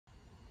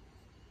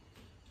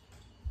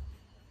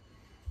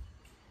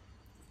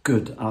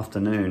Good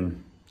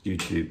afternoon,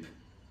 YouTube.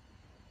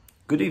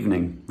 Good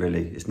evening,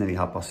 really. It's nearly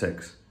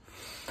 6:30.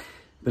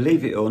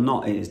 Believe it or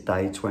not, it is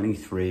day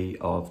 23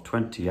 of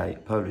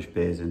 28 Polish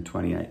beers in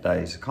 28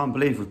 days. I can't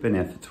believe we've been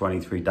here for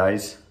 23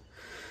 days.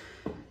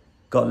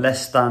 Got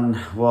less than,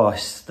 well,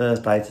 it's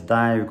Thursday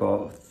today. We've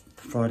got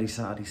Friday,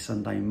 Saturday,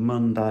 Sunday,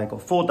 Monday.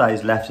 Got 4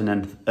 days left, and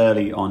then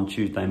early on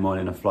Tuesday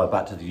morning I fly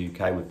back to the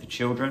UK with the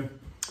children.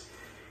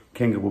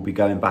 Kinga will be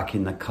going back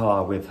in the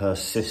car with her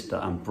sister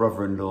and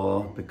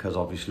brother-in-law because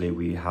obviously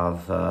we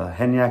have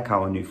Heniek,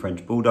 our new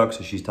French bulldog,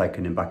 so she's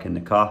taking him back in the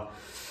car.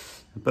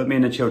 But me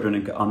and the children,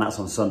 and that's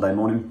on Sunday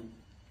morning.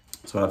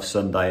 So I have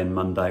Sunday and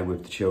Monday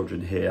with the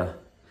children here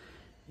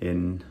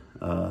in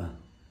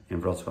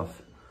Wrocław.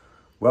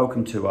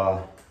 Welcome to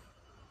our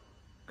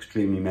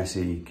extremely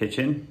messy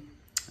kitchen.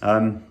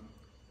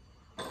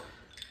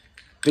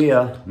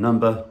 Beer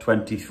number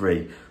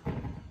 23.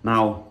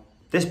 Now,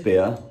 this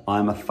beer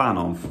I'm a fan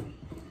of.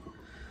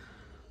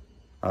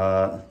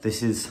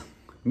 This is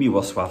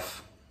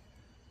Miłosław.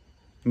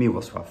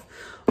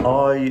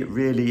 I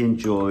really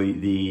enjoy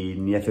the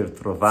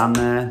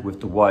niefiltrowane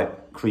with the white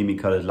creamy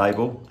coloured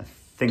label. I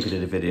think I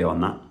did a video on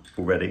that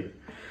already.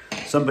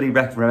 Somebody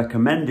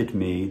recommended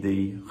me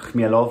the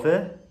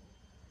chmielowy.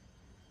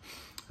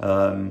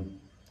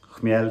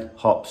 Chmiel,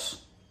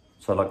 hops.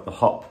 So like the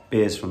hop,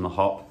 beers from the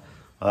hop.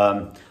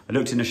 I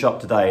looked in the shop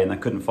today and I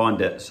couldn't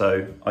find it,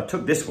 so I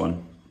took this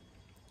one,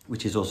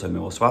 which is also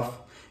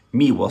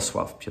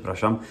Miłosław,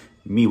 przepraszam,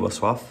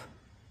 Miłosław.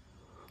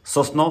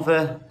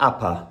 Sosnowe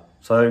APA,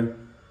 so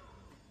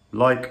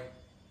like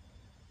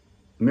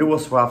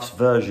Miłosław's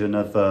version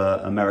of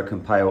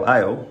American Pale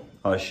Ale,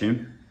 I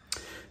assume.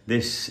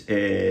 This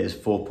is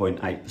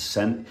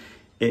 4.8%.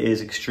 It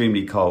is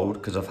extremely cold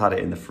because I've had it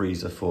in the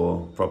freezer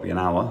for probably an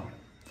hour.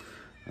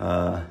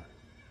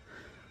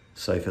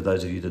 So for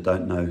those of you that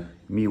don't know,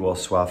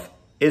 Miłosław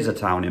is a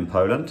town in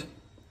Poland.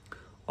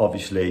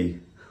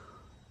 Obviously,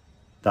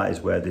 that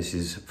is where this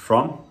is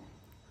from.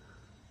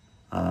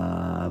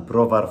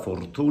 Browar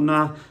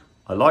Fortuna.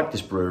 I like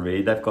this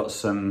brewery. They've got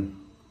some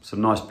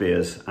nice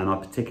beers, and I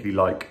particularly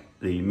like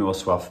the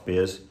Miłosław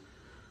beers.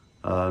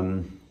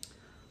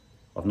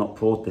 I've not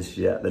poured this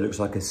yet. There looks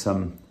like there's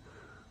some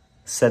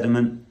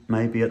sediment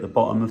maybe at the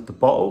bottom of the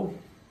bottle.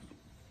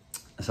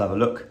 Let's have a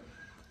look.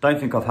 Don't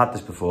think I've had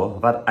this before.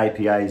 I've had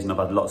APAs and I've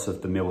had lots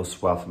of the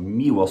Miłosław,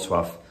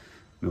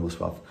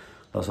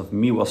 lots of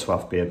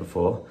Miłosław beer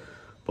before,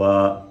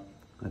 but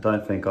I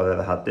don't think I've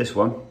ever had this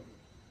one.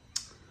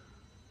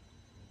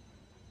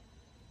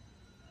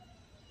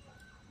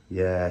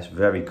 Yeah, it's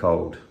very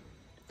cold.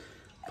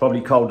 Probably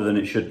colder than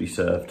it should be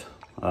served.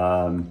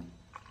 But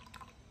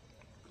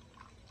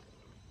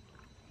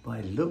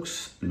it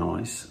looks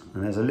nice,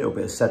 and there's a little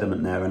bit of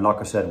sediment there, and like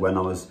I said when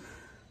I was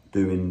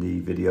doing the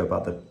video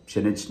about the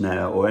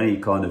pszeniczne or any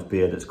kind of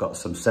beer that's got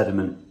some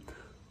sediment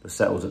that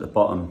settles at the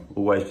bottom,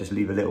 always just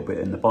leave a little bit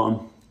in the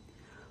bottom,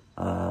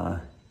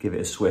 give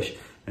it a swish.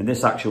 And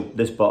this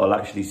bottle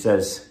actually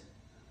says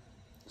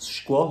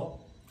szkło,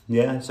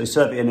 yeah, so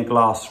serve it in a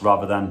glass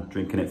rather than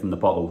drinking it from the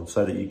bottle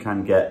so that you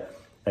can get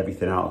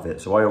everything out of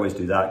it. So I always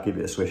do that, give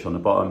it a swish on the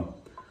bottom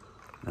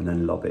and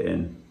then lob it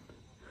in.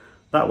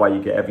 That way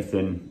you get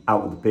everything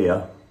out of the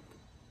beer.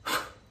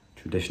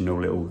 Traditional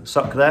little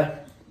suck there.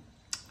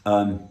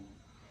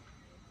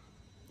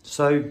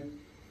 So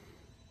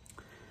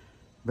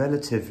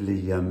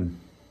relatively,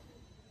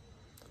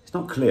 it's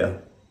not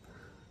clear,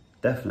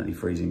 definitely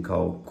freezing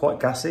cold, quite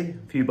gassy,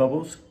 a few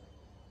bubbles,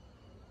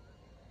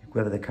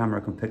 whether the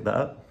camera can pick that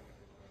up.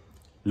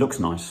 Looks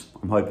nice.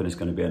 I'm hoping it's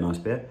going to be a nice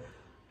beer.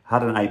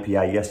 Had an APA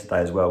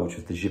yesterday as well, which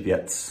was the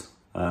Żywiec,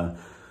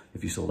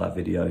 if you saw that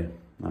video.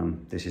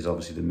 This is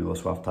obviously the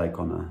Miłosław take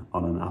on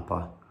an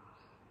APA.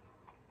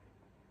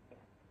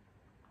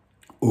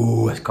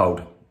 Ooh, it's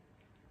cold.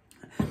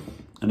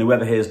 And the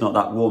weather here is not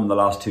that warm the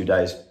last 2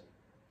 days.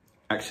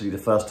 Actually, the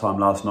first time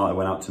last night I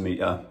went out to meet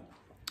a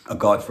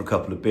guy for a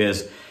couple of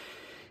beers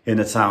in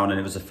the town, and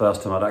it was the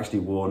first time I'd actually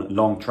worn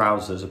long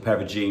trousers, a pair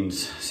of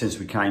jeans since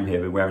we came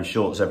here. We're wearing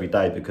shorts every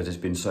day because it's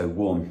been so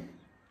warm.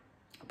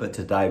 But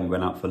today we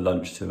went out for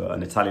lunch to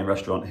an Italian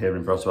restaurant here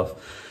in Wrocław.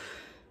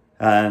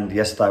 And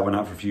yesterday I went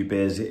out for a few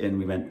beers and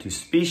we went to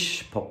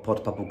Spish, Pod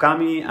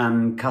Papugami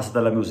and Casa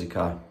della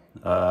Musica.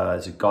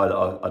 There's a guy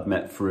that I'd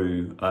met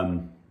through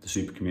the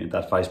Super Community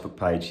Dad Facebook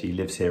page. He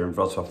lives here in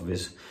Wrocław with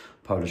his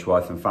Polish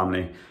wife and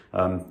family.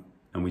 And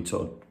we'd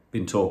sort of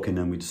been talking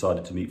and we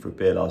decided to meet for a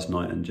beer last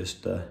night and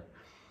just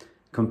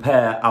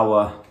compare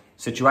our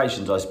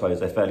situations, I suppose.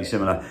 They're fairly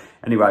similar.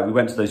 Anyway, we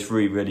went to those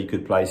 3 really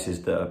good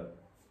places that are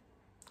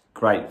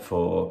great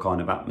for kind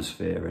of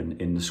atmosphere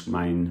in the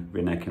main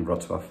Rynek in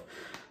Wrocław.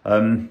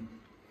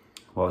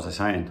 What was I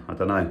saying? I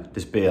don't know.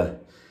 This beer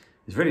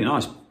is really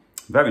nice,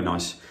 very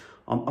nice.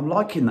 I'm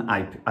liking the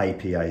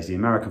APAs, the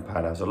American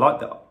Pale Ales. I like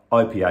the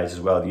IPAs as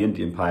well, the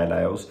Indian Pale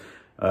Ales.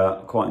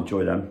 I quite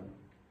enjoy them.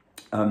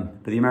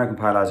 But the American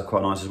Pale Ales are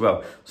quite nice as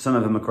well. Some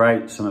of them are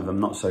great, some of them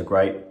not so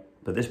great.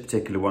 But this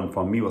particular one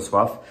from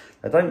Miłosław,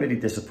 they don't really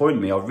disappoint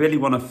me. I really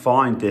want to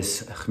find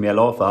this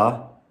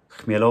chmielowy,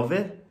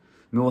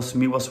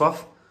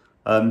 Miłosław.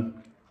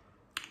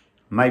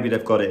 Maybe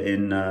they've got it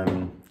in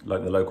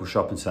like the local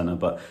shopping centre,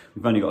 but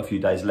we've only got a few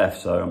days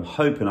left, so I'm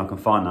hoping I can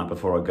find that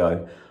before I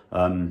go.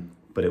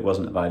 But it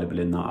wasn't available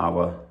in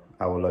our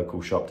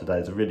local shop today.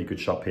 It's a really good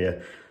shop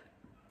here.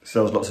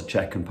 Sells lots of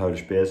Czech and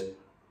Polish beers.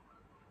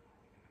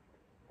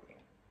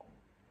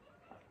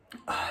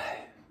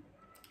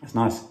 It's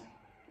nice.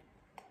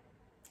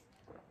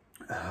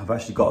 I've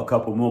actually got a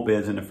couple more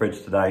beers in the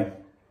fridge today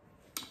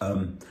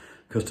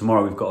because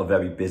tomorrow we've got a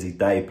very busy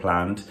day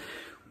planned.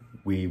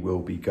 We will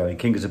be going,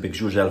 King is a big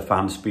Żużel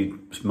fan,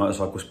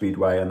 motorcycle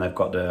speedway, and they've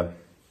got the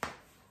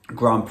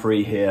Grand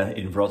Prix here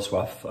in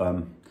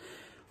Wrocław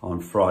on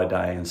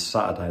Friday and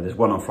Saturday. There's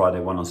one on Friday,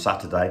 one on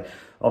Saturday.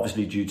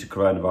 Obviously due to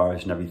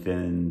coronavirus and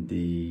everything,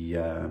 the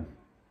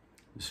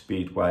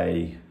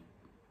speedway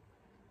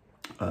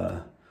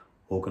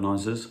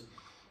organisers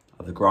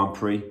of the Grand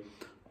Prix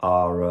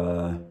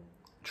are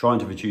trying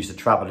to reduce the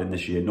travelling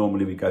this year.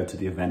 Normally we go to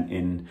the event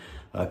in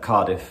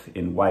Cardiff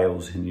in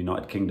Wales in the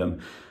United Kingdom,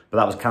 but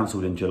that was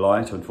cancelled in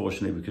July, so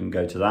unfortunately we couldn't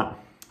go to that.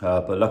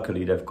 But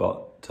luckily they've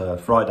got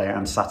Friday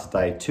and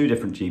Saturday, 2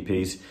 different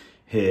GPs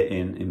here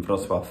in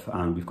Wrocław,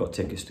 and we've got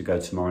tickets to go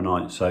tomorrow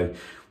night. So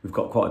we've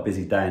got quite a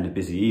busy day and a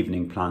busy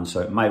evening planned,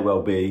 so it may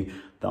well be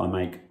that I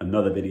make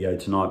another video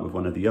tonight with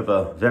one of the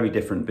other very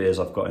different beers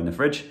I've got in the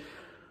fridge,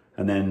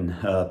 and then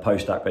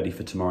post that ready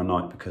for tomorrow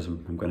night, because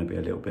I'm going to be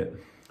a little bit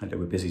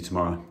busy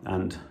tomorrow.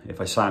 And if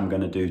I say I'm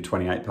going to do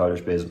 28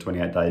 Polish beers in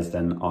 28 days,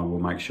 then I will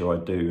make sure I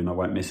do, and I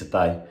won't miss a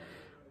day,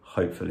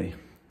 hopefully.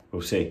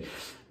 We'll see,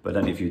 but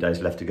only a few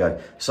days left to go.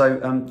 So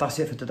that's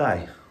it for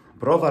today.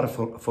 Browar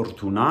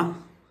Fortuna,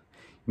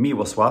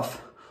 Miłosław,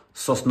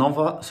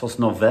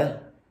 Sosnowe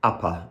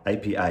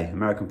APA,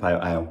 American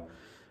Pale Ale.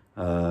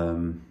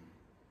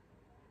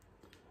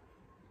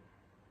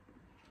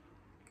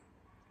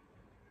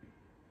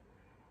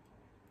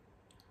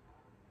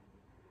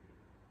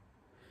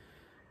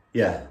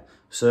 Yeah,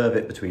 serve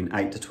it between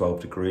 8 to 12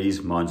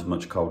 degrees. Mine's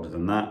much colder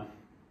than that.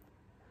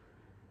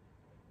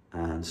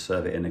 And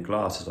serve it in a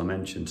glass, as I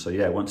mentioned. So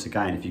yeah, once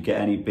again, if you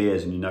get any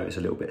beers and you notice a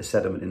little bit of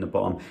sediment in the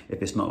bottom,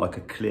 if it's not like a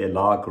clear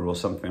lager or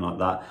something like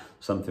that,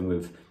 something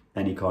with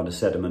any kind of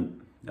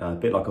sediment, a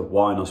bit like a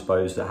wine, I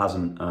suppose, that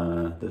hasn't,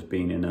 that's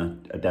been in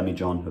a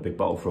demijohn, a big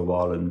bottle for a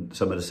while, and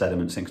some of the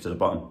sediment sinks to the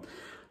bottom.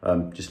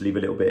 Just leave a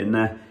little bit in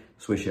there,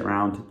 swish it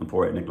around and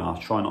pour it in a glass.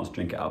 Try not to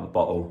drink it out of a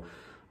bottle,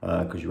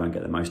 because you won't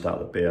get the most out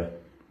of the beer.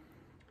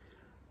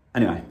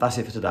 Anyway, that's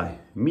it for today.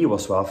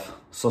 Miłosław,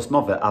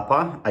 Sosnowe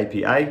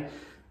APA.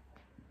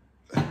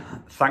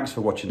 Thanks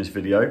for watching this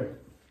video.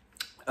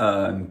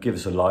 Give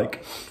us a like.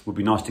 It would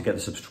be nice to get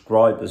the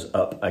subscribers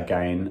up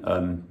again.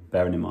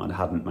 Bearing in mind I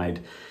hadn't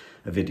made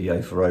a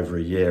video for over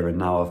a year, and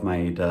now I've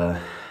made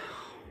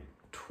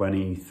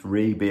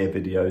 23 beer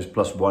videos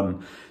plus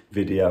one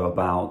video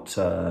about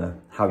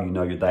how you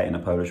know you're dating a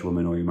Polish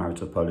woman or you're married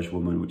to a Polish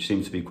woman, which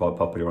seems to be quite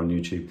popular on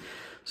YouTube.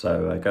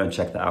 So go and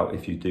check that out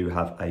if you do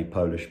have a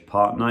Polish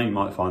partner. You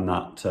might find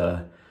that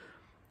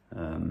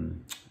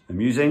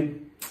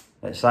amusing,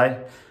 let's say.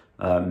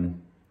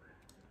 And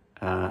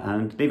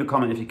leave a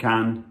comment if you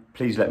can.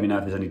 Please let me know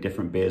if there's any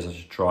different beers I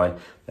should try.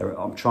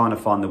 I'm trying to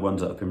find the ones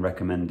that have been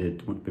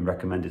recommended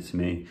to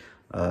me.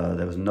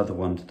 There was another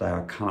one today,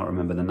 I can't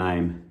remember the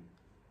name.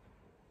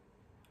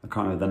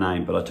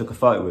 But I took a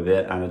photo with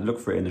it and I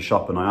looked for it in the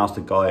shop, and I asked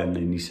the guy, and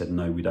he said,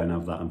 no, we don't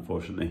have that,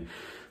 unfortunately.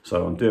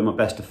 So I'm doing my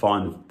best to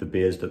find the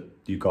beers that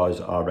you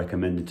guys are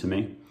recommended to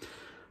me.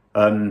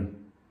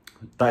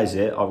 That is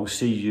it. I will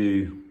see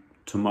you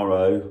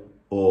tomorrow,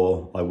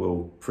 or I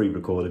will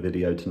pre-record a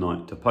video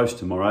tonight to post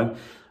tomorrow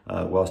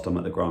whilst I'm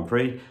at the Grand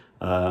Prix.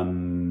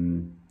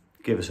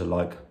 Give us a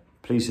like.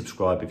 Please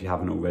subscribe if you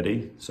haven't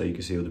already, so you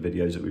can see all the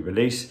videos that we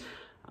release.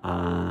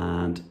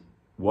 And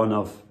one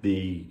of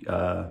the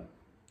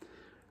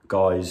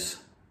guys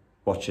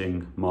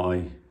watching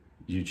my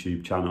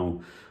YouTube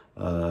channel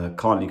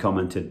kindly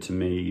commented to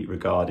me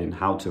regarding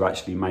how to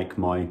actually make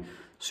my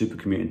Super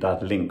Commuting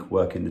Dad link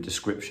work in the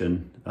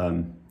description.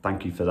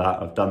 Thank you for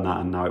that. I've done that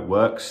and now it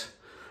works.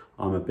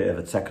 I'm a bit of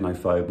a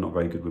technophobe, not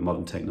very good with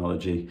modern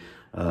technology.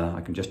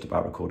 I can just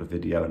about record a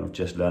video, and I'm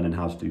just learning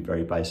how to do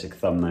very basic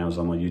thumbnails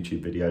on my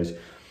YouTube videos.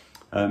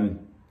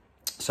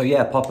 So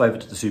yeah, pop over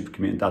to the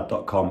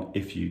supercommutingdad.com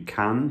if you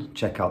can.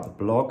 Check out the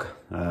blog.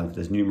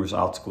 There's numerous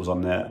articles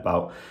on there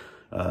about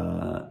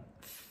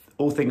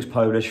all things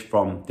Polish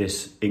from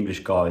this English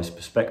guy's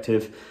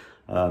perspective.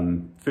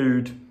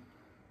 Food,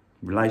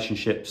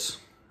 relationships,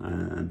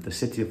 the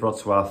city of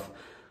Wrocław.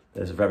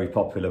 There's a very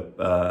popular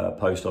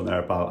post on there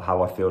about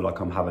how I feel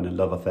like I'm having a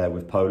love affair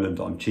with Poland.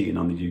 I'm cheating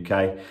on the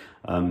UK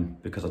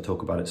because I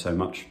talk about it so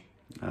much.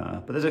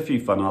 But there's a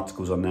few fun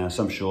articles on there,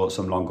 some short,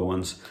 some longer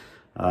ones.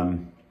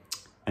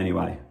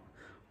 Anyway,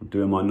 I'm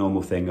doing my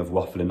normal thing of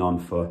waffling on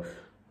for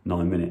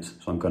 9 minutes.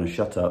 So I'm going to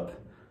shut up,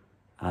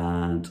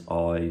 and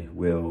I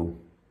will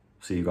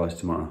see you guys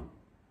tomorrow.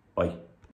 Bye.